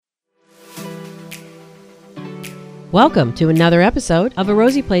Welcome to another episode of A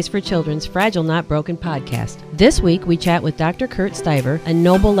Rosy Place for Children's Fragile Not Broken podcast. This week, we chat with Dr. Kurt Stiver, a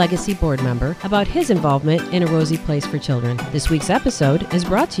Noble Legacy board member, about his involvement in A Rosy Place for Children. This week's episode is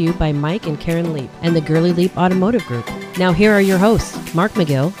brought to you by Mike and Karen Leap and the Gurley Leap Automotive Group. Now here are your hosts, Mark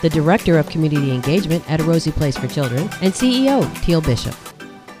McGill, the Director of Community Engagement at A Rosy Place for Children, and CEO, Teal Bishop.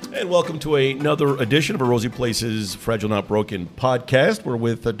 And welcome to another edition of A Rosy Place's Fragile Not Broken podcast. We're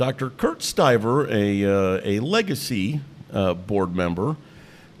with Dr. Kurt Stiver, a Legacy board member.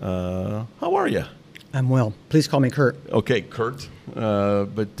 How are you? I'm well. Please call me Kurt. Okay, Kurt.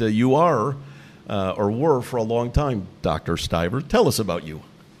 But you are, or were for a long time, Dr. Stiver. Tell us about you.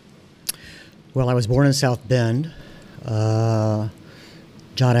 Well, I was born in South Bend, John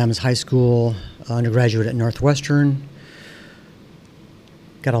Adams High School, undergraduate at Northwestern.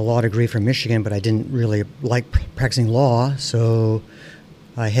 Got a law degree from Michigan, but I didn't really like practicing law, so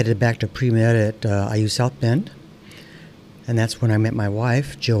I headed back to pre-med at IU South Bend, and that's when I met my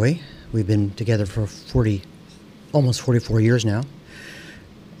wife, Joey. We've been together for almost 44 years now.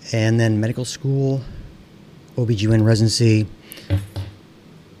 And then medical school, OBGYN residency,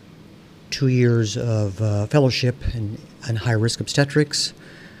 2 years of fellowship in high-risk obstetrics.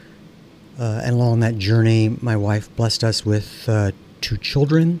 And along that journey, my wife blessed us with 2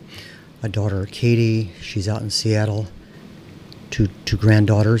 children, a daughter, Katie, she's out in Seattle, two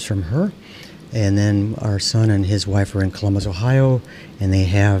granddaughters from her, and then our son and his wife are in Columbus, Ohio, and they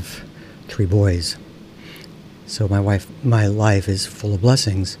have 3 boys. So my life is full of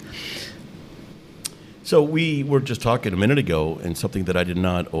blessings. So we were just talking a minute ago, and something that I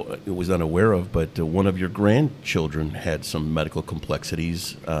was not aware of, but one of your grandchildren had some medical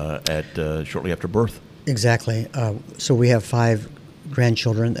complexities shortly after birth. Exactly. So we have 5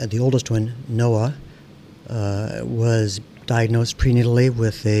 grandchildren. The oldest one, Noah, was diagnosed prenatally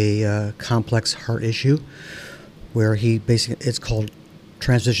with a complex heart issue, where it's called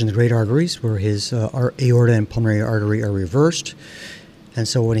transposition of the great arteries, where his aorta and pulmonary artery are reversed. And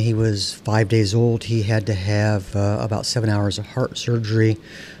so when he was 5 days old, he had to have about 7 hours of heart surgery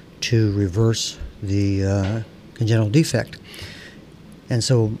to reverse the congenital defect. And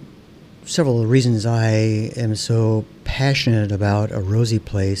so several of the reasons I am so passionate about A Rosy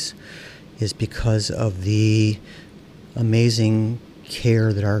Place is because of the amazing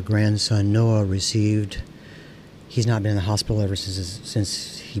care that our grandson Noah received. He's not been in the hospital ever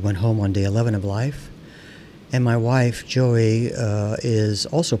since he went home on day 11 of life. And my wife, Joey, is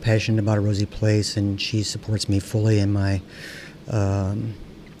also passionate about A Rosy Place, and she supports me fully in my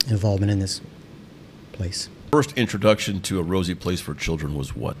involvement in this place. First introduction to A Rosy Place for Children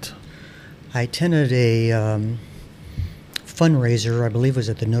was what? I attended a fundraiser, I believe it was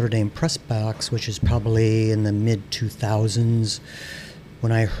at the Notre Dame Press Box, which is probably in the mid-2000s,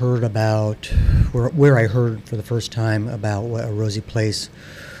 when I heard about, where I heard for the first time about what A Rosy Place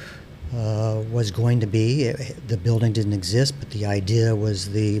was going to be. The building didn't exist, but the idea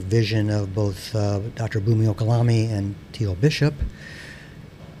was the vision of both Dr. Bumi Okalami and Teal Bishop,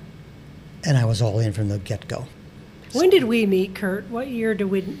 and I was all in from the get-go. When did we meet, Kurt? What year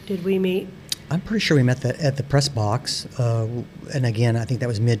did we meet? I'm pretty sure we met at the press box, and again, I think that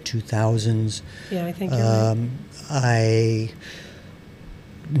was mid-2000s. Yeah, I think you're right. I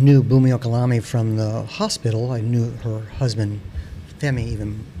knew Bumi Okalami from the hospital. I knew her husband, Femi,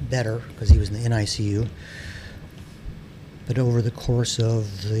 even better because he was in the NICU. But over the course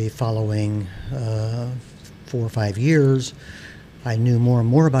of the following 4 or 5 years, I knew more and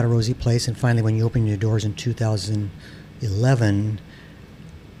more about A Rosy Place, and finally when you opened your doors in 2011,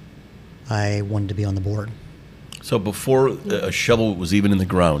 I wanted to be on the board. So before a shovel was even in the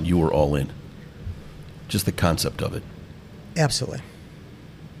ground, you were all in? Just the concept of it? Absolutely.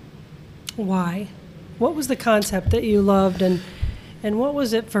 Why? What was the concept that you loved, and what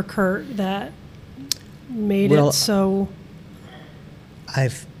was it for Kurt that made it so? I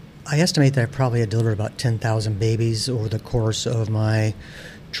estimate that I probably had delivered about 10,000 babies over the course of my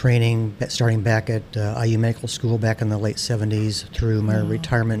training, starting back at IU Medical School back in the late 70s through my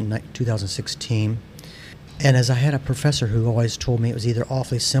retirement in 2016. And as I had a professor who always told me it was either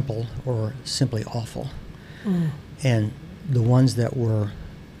awfully simple or simply awful. And the ones that were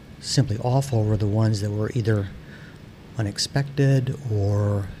simply awful were the ones that were either unexpected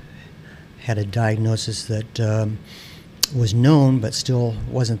or had a diagnosis that was known but still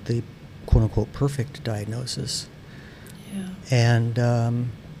wasn't the quote-unquote perfect diagnosis. Yeah. And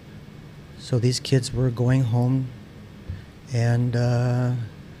so these kids were going home, and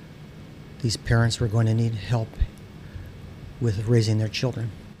these parents were going to need help with raising their children.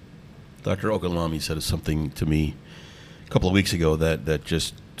 Dr. Okalami said something to me a couple of weeks ago that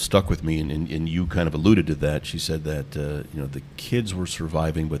just stuck with me, and you kind of alluded to that. She said that the kids were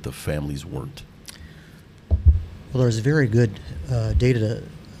surviving, but the families weren't. Well, there's very good data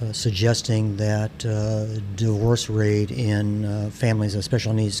suggesting that divorce rate in families of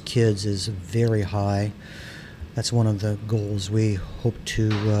special needs kids is very high. That's one of the goals we hope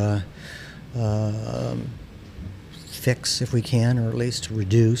to fix if we can, or at least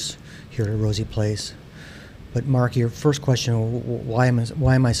reduce here at Rosie Place. But Mark, your first question, why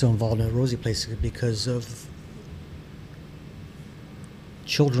am I so involved in Rosie Place? Because of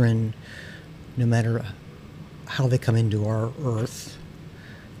children, no matter how they come into our earth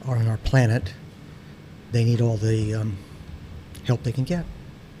or on our planet, they need all the help they can get.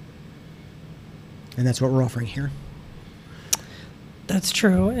 And that's what we're offering here. That's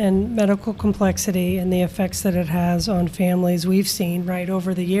true. And medical complexity and the effects that it has on families, we've seen right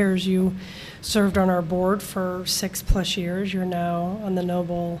over the years. You served on our board for 6+ years. You're now on the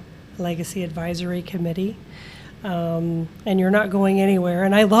Noble Legacy Advisory Committee. And you're not going anywhere.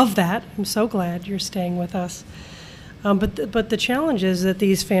 And I love that. I'm so glad you're staying with us. But the challenges that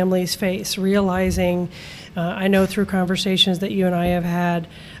these families face, realizing, I know through conversations that you and I have had,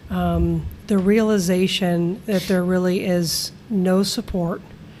 the realization that there really is no support,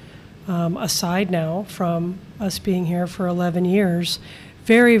 aside now from us being here for 11 years,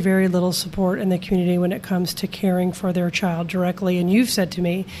 very, very little support in the community when it comes to caring for their child directly. And you've said to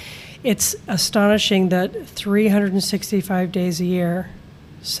me, it's astonishing that 365 days a year,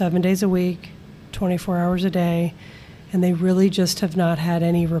 7 days a week, 24 hours a day, and they really just have not had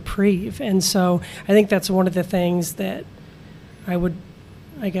any reprieve. And so I think that's one of the things that I would,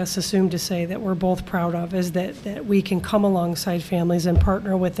 I guess, assume to say that we're both proud of, is that we can come alongside families and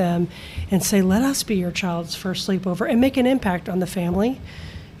partner with them and say, let us be your child's first sleepover, and make an impact on the family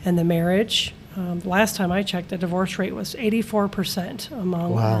and the marriage. Last time I checked, the divorce rate was 84%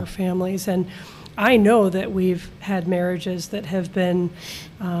 among our families. And I know that we've had marriages that have been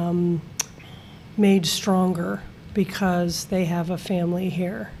made stronger because they have a family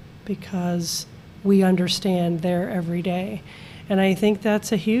here, because we understand their every day. And I think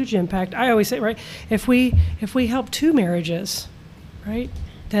that's a huge impact. I always say, right, if we help 2 marriages, right,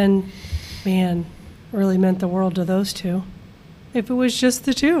 then, man, really meant the world to those 2. If it was just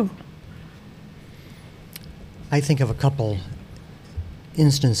the 2. I think of a couple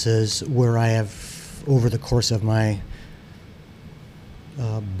instances where I have, over the course of my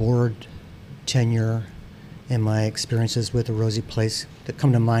board tenure and my experiences with the Rosie Place, that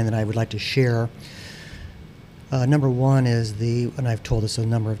come to mind that I would like to share. Number one is and I've told this a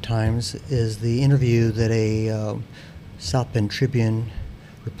number of times, is the interview that a South Bend Tribune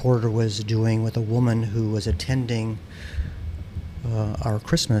reporter was doing with a woman who was attending our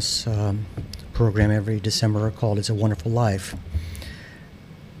Christmas program every December called It's a Wonderful Life.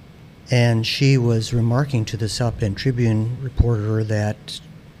 And she was remarking to the South Bend Tribune reporter that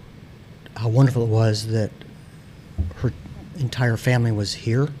how wonderful it was that her entire family was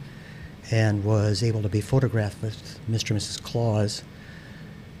here and was able to be photographed with Mr. and Mrs. Claus.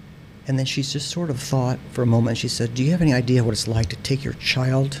 And then she just sort of thought for a moment. She said, do you have any idea what it's like to take your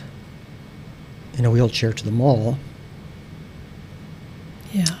child in a wheelchair to the mall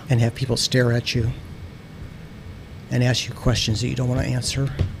and have people stare at you and ask you questions that you don't want to answer?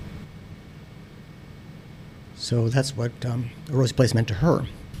 So that's what Rosie Place meant to her.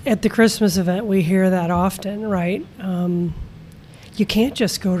 At the Christmas event, we hear that often, right? You can't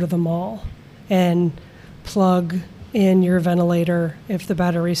just go to the mall and plug in your ventilator if the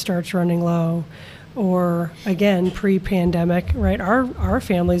battery starts running low. Or, again, pre-pandemic, right? Our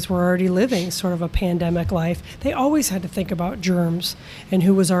families were already living sort of a pandemic life. They always had to think about germs and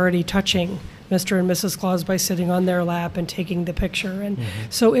who was already touching Mr. and Mrs. Claus by sitting on their lap and taking the picture. And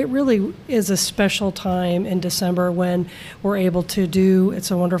so it really is a special time in December when we're able to do It's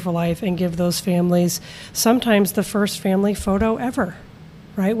a Wonderful Life and give those families sometimes the first family photo ever,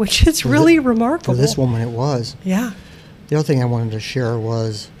 right? Which is really remarkable. For this woman, it was. Yeah. The other thing I wanted to share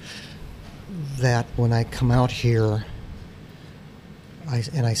was that when I come out here,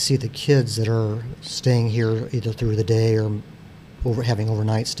 I see the kids that are staying here either through the day or having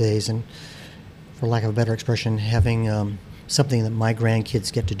overnight stays, and for lack of a better expression, having something that my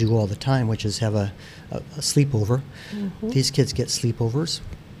grandkids get to do all the time, which is have a sleepover. These kids get sleepovers,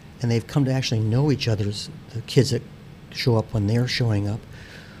 and they've come to actually know each other's, the kids that show up when they're showing up.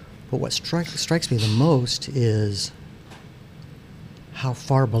 But what strikes me the most is how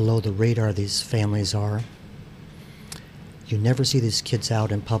far below the radar these families are. You never see these kids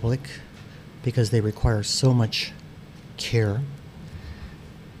out in public because they require so much care.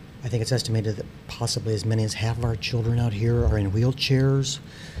 I think it's estimated that possibly as many as half of our children out here are in wheelchairs.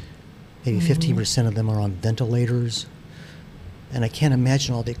 Maybe 15% of them are on ventilators. And I can't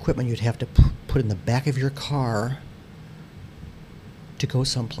imagine all the equipment you'd have to put in the back of your car to go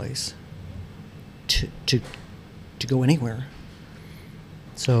someplace, to go anywhere.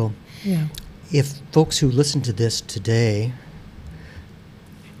 So Yeah. if folks who listen to this today,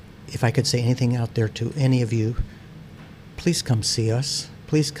 if I could say anything out there to any of you, please come see us.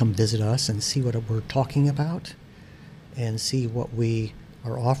 Please come visit us and see what we're talking about and see what we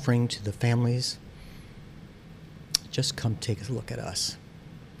are offering to the families. Just come take a look at us.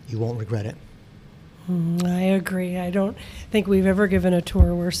 You won't regret it. I agree. I don't think we've ever given a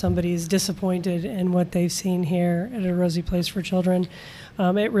tour where somebody's disappointed in what they've seen here at A Rosy Place for Children.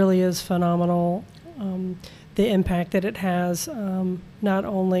 It really is phenomenal, the impact that it has, not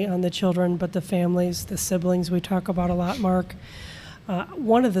only on the children, but the families, the siblings we talk about a lot, Mark.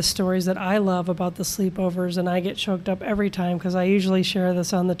 One of the stories that I love about the sleepovers, and I get choked up every time because I usually share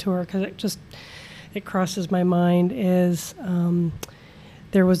this on the tour because it crosses my mind, is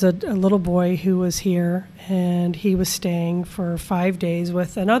there was a little boy who was here, and he was staying for 5 days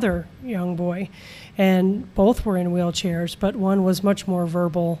with another young boy, and both were in wheelchairs, but one was much more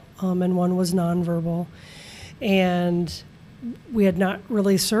verbal, and one was nonverbal. And we had not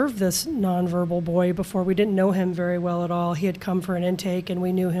really served this nonverbal boy before. We didn't know him very well at all. He had come for an intake, and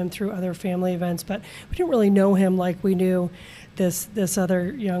we knew him through other family events, but we didn't really know him like we knew this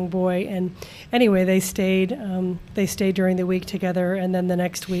other young boy. And anyway, they stayed during the week together, and then the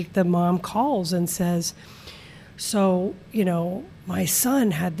next week the mom calls and says, so, my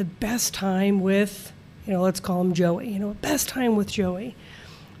son had the best time with, let's call him Joey, best time with Joey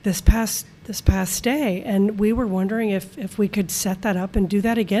this past day, and we were wondering if we could set that up and do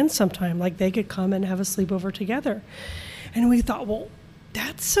that again sometime, like they could come and have a sleepover together. And we thought, well,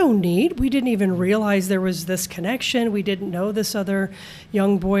 that's so neat. We didn't even realize there was this connection. We didn't know this other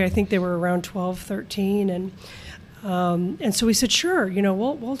young boy. I think they were around 12, 13, and so we said, sure,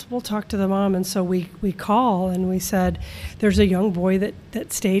 we'll talk to the mom. And so we call and we said, there's a young boy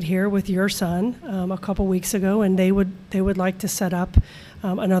that stayed here with your son a couple weeks ago, and they would like to set up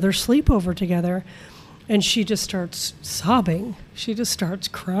another sleepover together. And she just starts sobbing. She just starts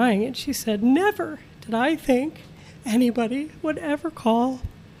crying, and she said, never did I think anybody would ever call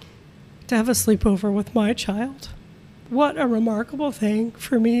to have a sleepover with my child. What a remarkable thing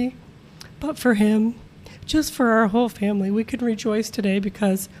for me, but for him, just for our whole family. We can rejoice today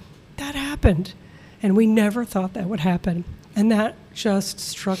because that happened, and we never thought that would happen. And that just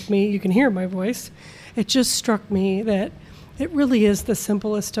struck me. You can hear my voice. It just struck me that it really is the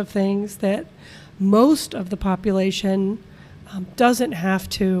simplest of things, that most of the population doesn't have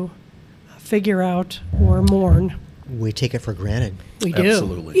to figure out or mourn. We take it for granted. We do.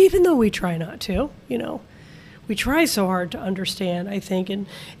 Absolutely. Even though we try not to, We try so hard to understand, I think, and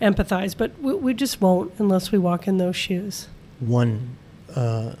empathize, but we just won't unless we walk in those shoes. One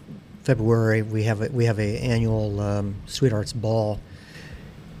February, we have a annual Sweethearts Ball,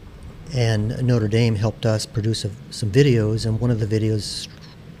 and Notre Dame helped us produce some videos, and one of the videos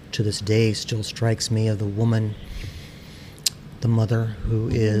to this day still strikes me of the woman, the mother, who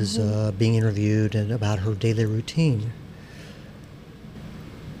is being interviewed and about her daily routine.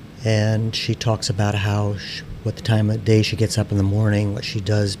 And she talks about how what the time of day she gets up in the morning, what she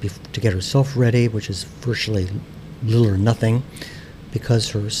does to get herself ready, which is virtually little or nothing, because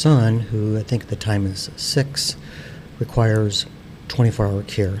her son, who I think at the time is 6, requires 24-hour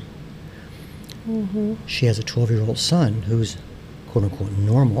care. She has a 12-year-old son who's quote-unquote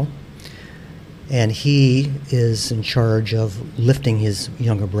normal, and he is in charge of lifting his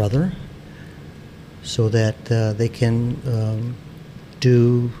younger brother so that they can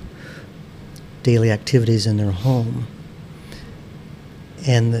do daily activities in their home.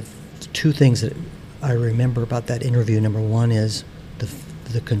 And the two things that I remember about that interview, number one is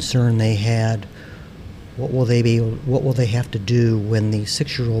the concern they had. What will they have to do when the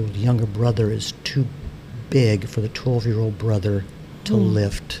 6-year-old younger brother is too big for the 12-year-old brother to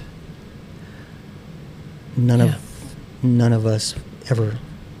lift? None of us ever,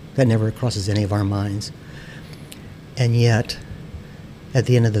 that never crosses any of our minds. And yet, at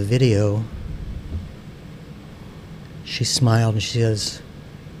the end of the video, she smiled and she says,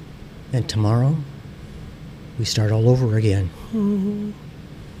 and tomorrow, we start all over again.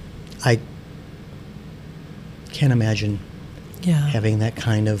 I can't imagine having that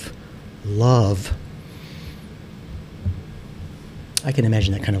kind of love. I can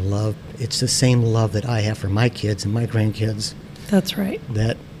imagine that kind of love. It's the same love that I have for my kids and my grandkids. That's right.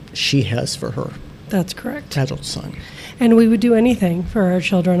 That she has for her. That's correct. fragile son. And we would do anything for our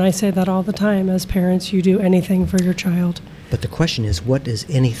children. I say that all the time. As parents, you do anything for your child. But the question is, what does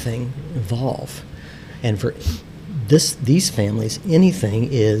anything involve? And for these families, anything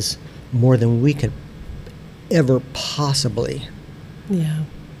is more than we could ever possibly Yeah.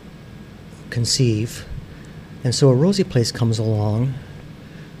 conceive. And so a Rosie Place comes along,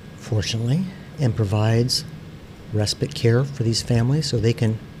 fortunately, and provides respite care for these families so they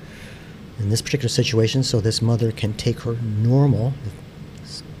can, in this particular situation, so this mother can take her normal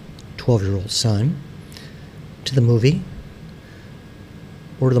 12-year-old son to the movie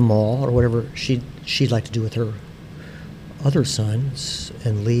or to the mall or whatever she'd like to do with her other sons,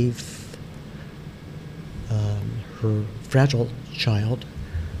 and leave her fragile child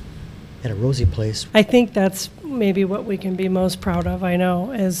at a Rosie Place. I think that's maybe what we can be most proud of, I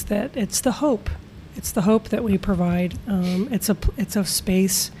know, is that it's the hope. It's the hope that we provide. It's a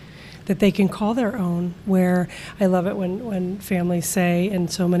space that they can call their own, where I love it when families say in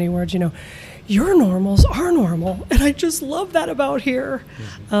so many words, your normals are normal. And I just love that about here.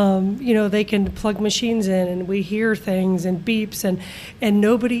 Mm-hmm. They can plug machines in and we hear things and beeps and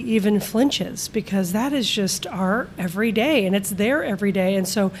nobody even flinches, because that is just our everyday and it's their everyday. And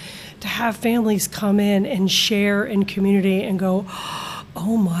so to have families come in and share in community and go,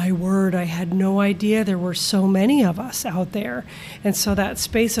 oh my word, I had no idea there were so many of us out there. And so that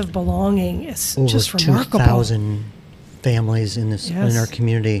space of belonging is over just remarkable. 2,000 families in our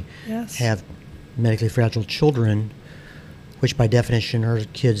community Yes. have medically fragile children, which by definition are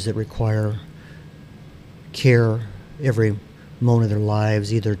kids that require care every moment of their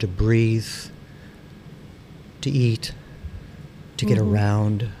lives, either to breathe, to eat, to get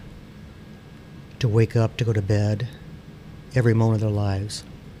around, to wake up, to go to bed, every moment of their lives.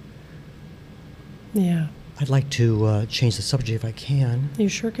 Yeah, I'd like to change the subject if I can. you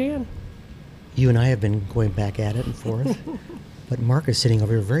sure can. You and I have been going back at it and forth, but Mark is sitting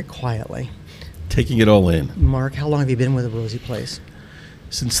over here very quietly. Taking it all in. Mark, how long have you been with the Rosie Place?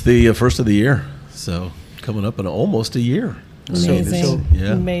 Since the first of the year. So coming up in almost a year. Amazing.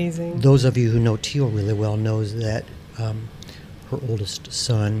 Yeah. Amazing. Those of you who know Teal really well knows that her oldest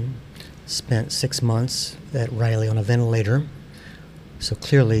son spent 6 months at Riley on a ventilator. So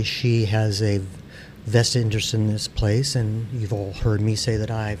clearly she has a vested interest in this place, and you've all heard me say that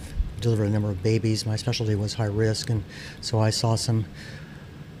I've delivered a number of babies. My specialty was high risk, and so I saw some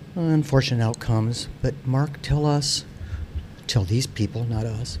unfortunate outcomes. But Mark, tell these people, not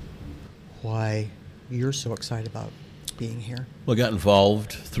us, why you're so excited about being here. Well, I got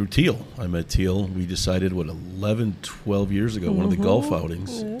involved through Teal. I met Teal. We decided, 11, 12 years ago, one of the golf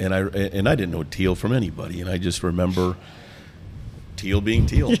outings. And I didn't know Teal from anybody. And I just remember Teal being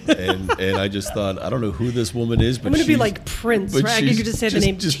Teal. and I just thought, I don't know who this woman is, but I'm going to be she's- like Prince, but right? You she's could just say the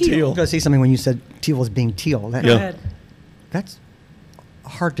name just Teal. I was going to say something when you said Teal was being Teal. That, Go Yeah. ahead. That's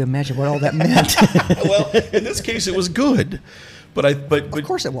hard to imagine what all that meant. Well, in this case, it was good. But Of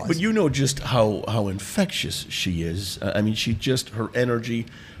course it was. But you know just how infectious she is. I mean, her energy,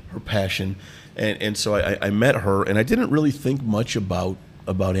 her passion, and so I met her, and I didn't really think much about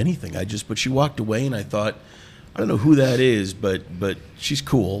anything. But she walked away, and I thought, I don't know who that is, but she's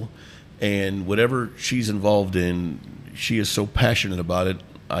cool, and whatever she's involved in, she is so passionate about it.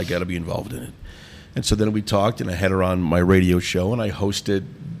 I got to be involved in it. And so then we talked, and I had her on my radio show, and I hosted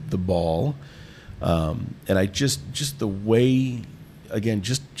the ball. And I just the way, again,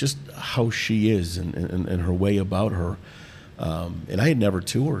 just how she is and her way about her. And I had never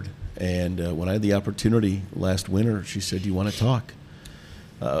toured. And when I had the opportunity last winter, she said, "Do you want to talk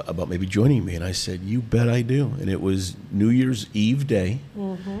about maybe joining me?" And I said, "You bet I do." And it was New Year's Eve day,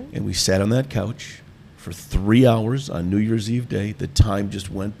 and we sat on that couch for 3 hours on New Year's Eve day. The time just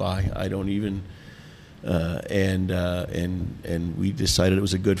went by. I don't even. And we decided it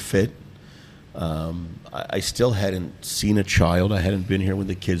was a good fit. I still hadn't seen a child. I hadn't been here when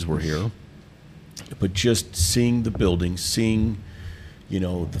the kids were here. But just seeing the building, seeing,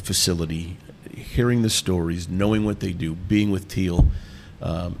 the facility, hearing the stories, knowing what they do, being with Teal,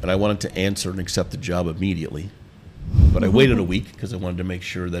 and I wanted to answer and accept the job immediately. But I waited a week because I wanted to make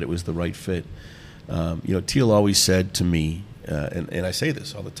sure that it was the right fit. Teal always said to me, and I say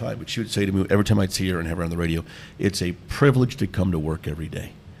this all the time, but she would say to me every time I'd see her and have her on the radio, "It's a privilege to come to work every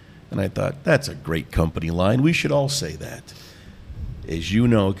day." And I thought, that's a great company line. We should all say that. As you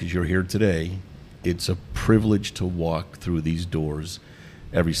know, because you're here today, it's a privilege to walk through these doors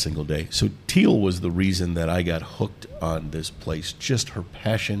every single day. So Teal was the reason that I got hooked on this place. Just her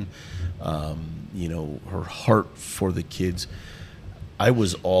passion, her heart for the kids. I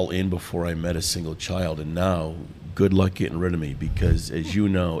was all in before I met a single child, and now good luck getting rid of me, because as you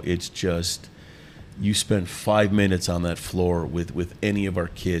know, it's just You spend 5 minutes on that floor with any of our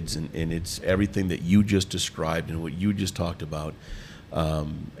kids, and it's everything that you just described and what you just talked about.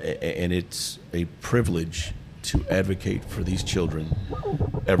 And it's a privilege to advocate for these children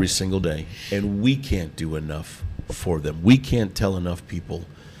every single day. And we can't do enough for them. We can't tell enough people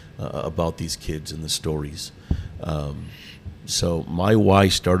about these kids and the stories. So my why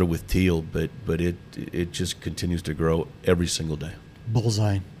started with Teal, but it just continues to grow every single day.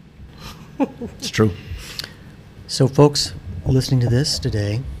 Bullseye. It's true. So, folks, listening to this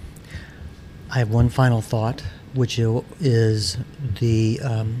today, I have one final thought, which is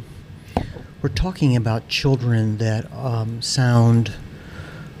we're talking about children that sound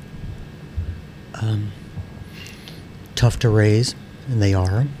tough to raise, and they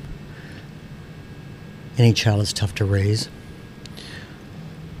are. Any child is tough to raise.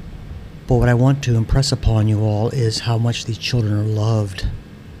 But what I want to impress upon you all is how much these children are loved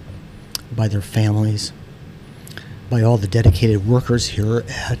by their families, by all the dedicated workers here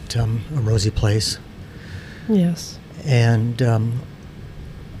at A Rosie Place. Yes. And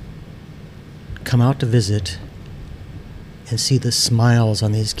come out to visit and see the smiles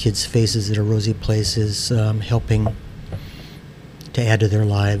on these kids' faces at A Rosie Place is helping to add to their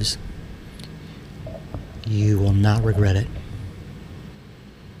lives. You will not regret it.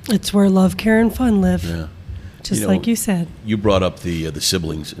 It's where love, care, and fun live. Yeah. Just like you said. You brought up the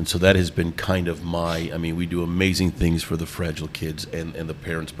siblings, and so that has been kind of we do amazing things for the fragile kids and the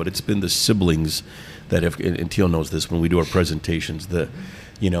parents, but it's been the siblings that have, and Teal knows this when we do our presentations,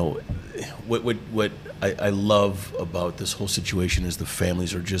 what I love about this whole situation is the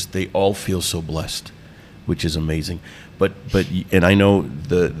families are they all feel so blessed, which is amazing. But and I know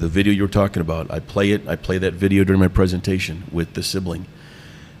the video you were talking about, I play that video during my presentation with the sibling.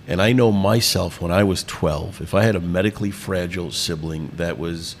 And I know myself when I was 12, if I had a medically fragile sibling that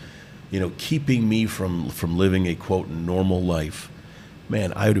was, keeping me from living a, quote, normal life,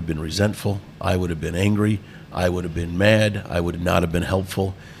 man, I would have been resentful. I would have been angry. I would have been mad. I would not have been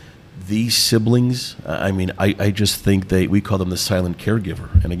helpful. These siblings, I just think we call them the silent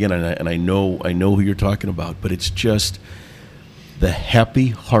caregiver. And again, I know who you're talking about, but it's just the happy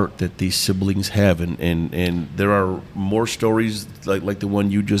heart that these siblings have, and there are more stories like the one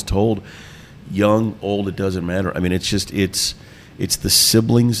you just told, young, old, it doesn't matter. It's the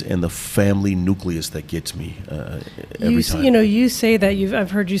siblings and the family nucleus that gets me every time. You say that I've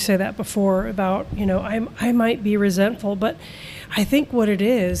heard you say that before about I might be resentful, but I think what it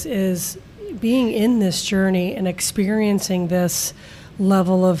is being in this journey and experiencing this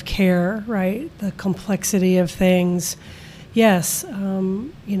level of care, right? The complexity of things. Yes,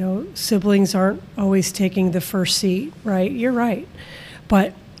 siblings aren't always taking the first seat, right? You're right.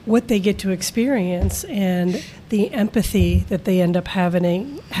 But what they get to experience and the empathy that they end up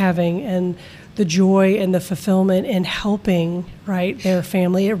having and the joy and the fulfillment in helping, right, their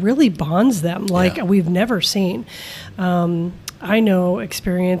family, it really bonds them like we've never seen. I know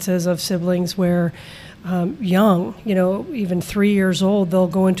experiences of siblings where young, even 3 years old, they'll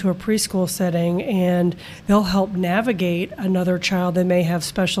go into a preschool setting and they'll help navigate another child that may have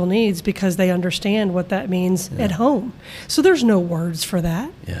special needs because they understand what that means at home. So there's no words for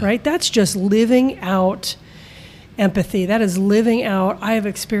that, right? That's just living out empathy. That is living out, I have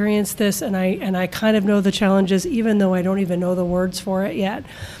experienced this and I kind of know the challenges even though I don't even know the words for it yet.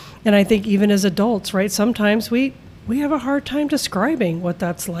 And I think even as adults, right, sometimes we have a hard time describing what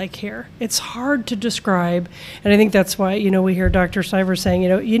that's like here. It's hard to describe, and I think that's why, we hear Dr. Stiver saying,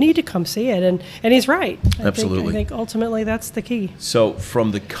 you need to come see it, and he's right. Absolutely. I think ultimately that's the key. So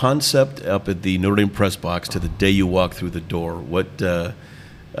from the concept up at the Notre Dame press box to the day you walk through the door, what, tell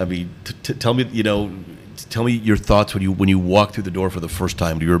me, tell me your thoughts when you walk through the door for the first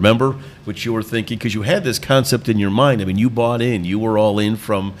time. Do you remember what you were thinking? Because you had this concept in your mind. You bought in. You were all in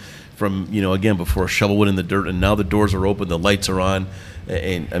from again, before a shovel went in the dirt, and now the doors are open, the lights are on.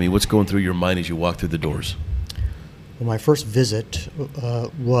 And what's going through your mind as you walk through the doors? Well, my first visit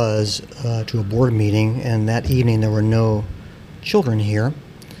was to a board meeting, and that evening there were no children here.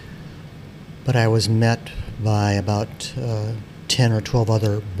 But I was met by about 10 or 12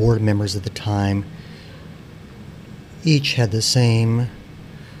 other board members at the time. Each had the same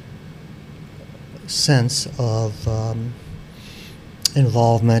sense of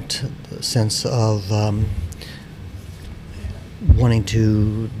involvement, sense of wanting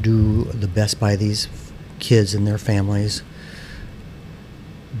to do the best by these kids and their families.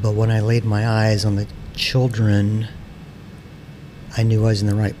 But when I laid my eyes on the children, I knew I was in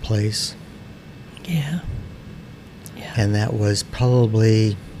the right place. Yeah. And that was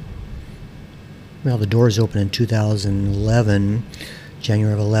probably, the doors opened in 2011,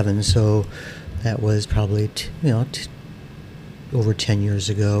 January of 11, so That was probably, over 10 years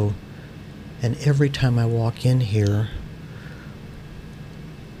ago. And every time I walk in here,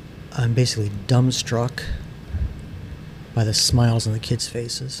 I'm basically dumbstruck by the smiles on the kids'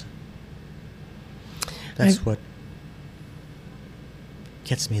 faces. That's what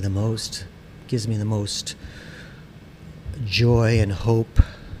gets me the most, gives me the most joy and hope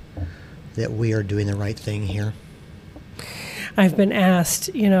that we are doing the right thing here. I've been asked,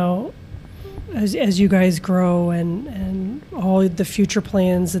 as you guys grow and all the future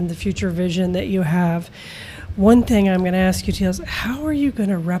plans and the future vision that you have, one thing I'm going to ask you to is, how are you going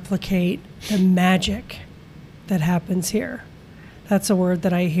to replicate the magic that happens here? That's a word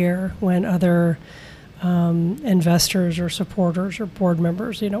that I hear when other investors or supporters or board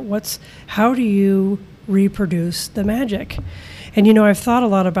members, how do you reproduce the magic? And, I've thought a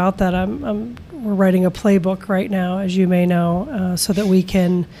lot about that. We're writing a playbook right now, as you may know, so that we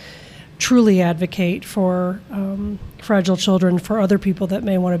can truly advocate for fragile children, for other people that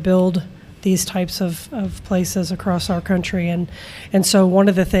may want to build these types of places across our country. And so one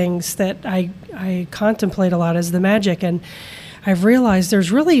of the things that I contemplate a lot is the magic. And I've realized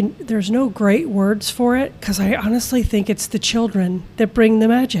there's no great words for it, because I honestly think it's the children that bring the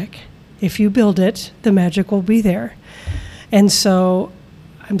magic. If you build it, the magic will be there. And so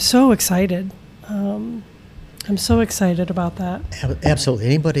I'm so excited. I'm so excited about that. Absolutely.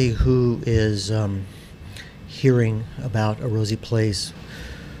 Anybody who is hearing about A Rosy Place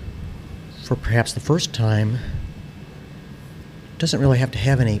for perhaps the first time doesn't really have to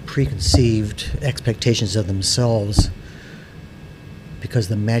have any preconceived expectations of themselves, because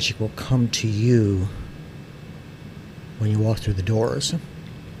the magic will come to you when you walk through the doors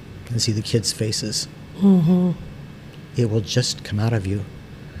and see the kids' faces. Mm-hmm. It will just come out of you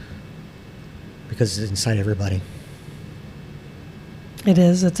because it's inside everybody. It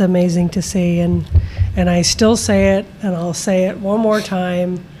is. It's amazing to see. And I still say it, and I'll say it one more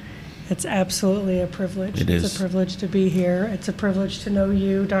time. It's absolutely a privilege. It is. It's a privilege to be here. It's a privilege to know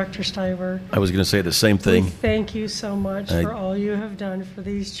you, Dr. Stiver. I was going to say the same thing. Thank you so much for all you have done for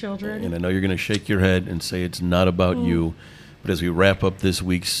these children. And I know you're going to shake your head and say it's not about you. But as we wrap up this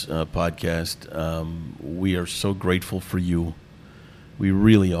week's podcast, we are so grateful for you. We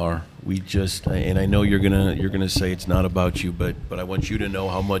really are. And I know you're gonna say it's not about you, but I want you to know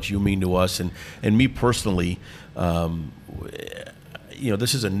how much you mean to us and me personally. This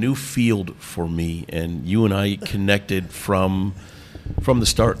is a new field for me, and you and I connected from the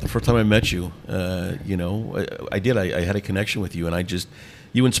start. The first time I met you, I did. I had a connection with you, and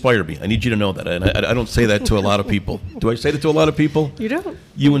you inspire me. I need you to know that. And I don't say that to a lot of people. Do I say that to a lot of people? You don't.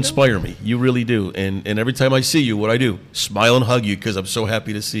 You inspire me. You really do. And every time I see you, what I do, smile and hug you, because I'm so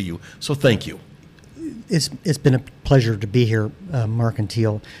happy to see you. So thank you. It's been a pleasure to be here, Mark and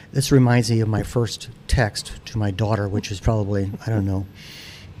Teal. This reminds me of my first text to my daughter, which was probably,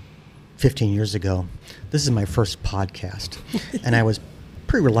 15 years ago. This is my first podcast, and I was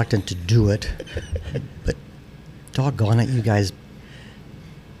pretty reluctant to do it, but doggone it, you guys.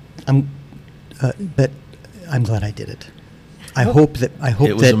 But I'm glad I did it. I hope that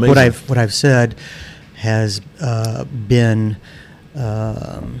amazing. what I've said has been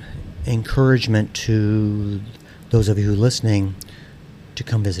encouragement to those of you who are listening to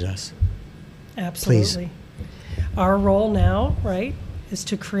come visit us. Absolutely. Please. Our role now, right, is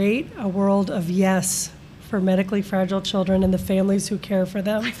to create a world of yes for medically fragile children and the families who care for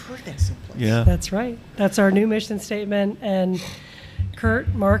them. I've heard that someplace. Yeah. That's right. That's our new mission statement, and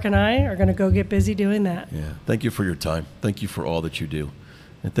Kurt, Mark, and I are going to go get busy doing that. Yeah. Thank you for your time. Thank you for all that you do.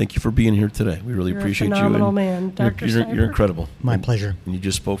 And thank you for being here today. We really appreciate you. You're a phenomenal man, Dr. Stiver. You're incredible. My pleasure. And you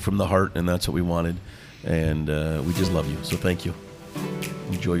just spoke from the heart, and that's what we wanted. And we just love you. So thank you.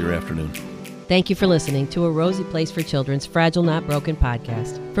 Enjoy your afternoon. Thank you for listening to A Rosy Place for Children's Fragile Not Broken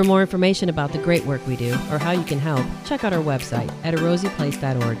podcast. For more information about the great work we do or how you can help, check out our website at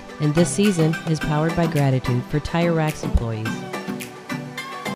arosyplace.org. And this season is powered by gratitude for Tire Rack's employees.